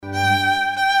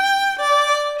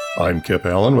I'm Kip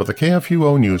Allen with a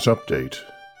KFUO News Update.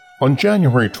 On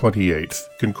January 28th,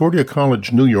 Concordia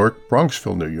College, New York,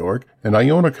 Bronxville, New York, and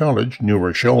Iona College, New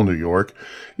Rochelle, New York,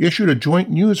 issued a joint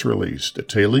news release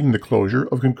detailing the closure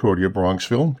of Concordia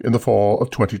Bronxville in the fall of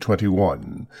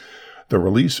 2021. The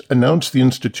release announced the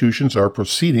institutions are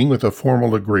proceeding with a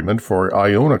formal agreement for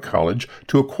Iona College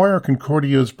to acquire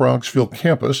Concordia's Bronxville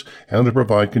campus and to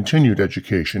provide continued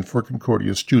education for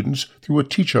Concordia students through a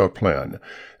teach-out plan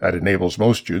that enables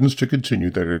most students to continue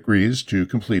their degrees to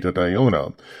complete at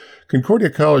Iona. Concordia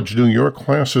College, New York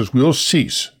classes will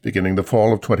cease beginning the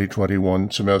fall of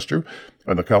 2021 semester,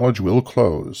 and the college will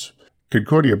close.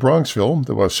 Concordia Bronxville,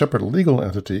 though a separate legal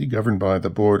entity governed by the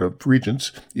Board of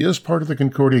Regents, is part of the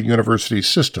Concordia University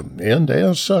system and,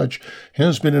 as such,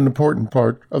 has been an important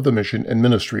part of the mission and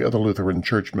ministry of the Lutheran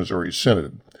Church Missouri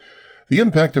Synod. The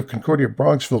impact of Concordia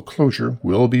Bronxville closure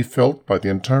will be felt by the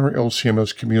entire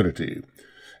LCMS community.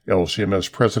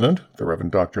 LCMS President, the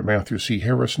Reverend Dr. Matthew C.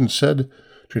 Harrison, said,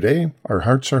 "Today, our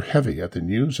hearts are heavy at the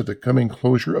news of the coming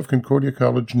closure of Concordia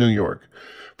College, New York.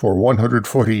 For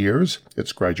 140 years,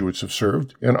 its graduates have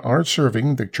served and are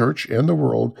serving the church and the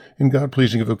world in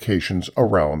God-pleasing vocations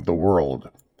around the world."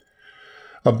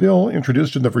 A bill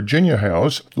introduced in the Virginia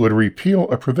House would repeal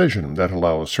a provision that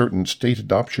allows certain state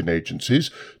adoption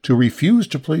agencies to refuse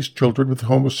to place children with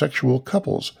homosexual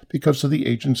couples because of the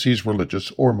agency's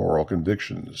religious or moral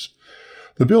convictions.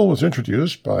 The bill was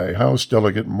introduced by House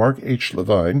Delegate Mark H.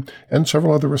 Levine and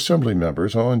several other Assembly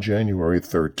members on January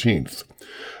 13th.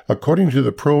 According to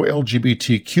the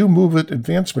Pro-LGBTQ Movement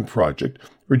Advancement Project,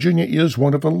 Virginia is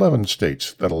one of 11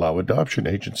 states that allow adoption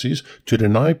agencies to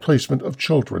deny placement of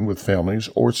children with families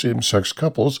or same-sex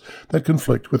couples that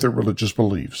conflict with their religious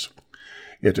beliefs.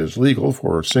 It is legal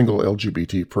for single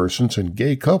LGBT persons and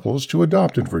gay couples to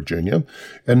adopt in Virginia,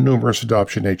 and numerous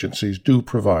adoption agencies do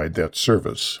provide that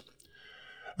service.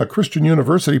 A Christian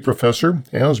University professor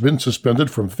has been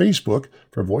suspended from Facebook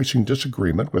for voicing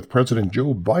disagreement with President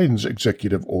Joe Biden's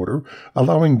executive order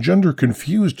allowing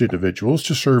gender-confused individuals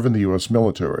to serve in the U.S.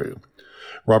 military.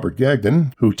 Robert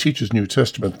Gagnon, who teaches New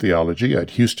Testament theology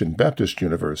at Houston Baptist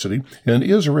University and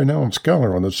is a renowned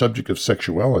scholar on the subject of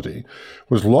sexuality,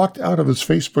 was locked out of his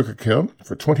Facebook account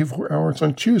for 24 hours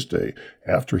on Tuesday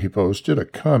after he posted a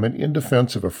comment in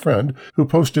defense of a friend who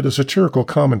posted a satirical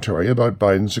commentary about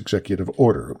Biden's executive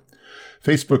order.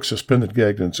 Facebook suspended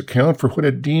Gagnon's account for what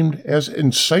it deemed as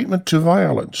incitement to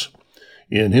violence.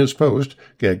 In his post,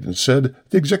 Gagnon said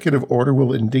the executive order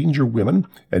will endanger women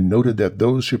and noted that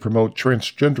those who promote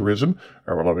transgenderism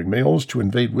are allowing males to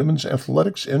invade women's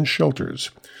athletics and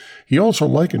shelters. He also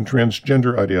likened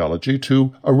transgender ideology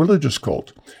to a religious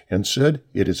cult and said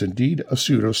it is indeed a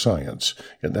pseudoscience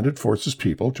and that it forces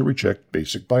people to reject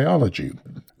basic biology.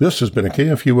 This has been a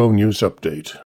KFUO News Update.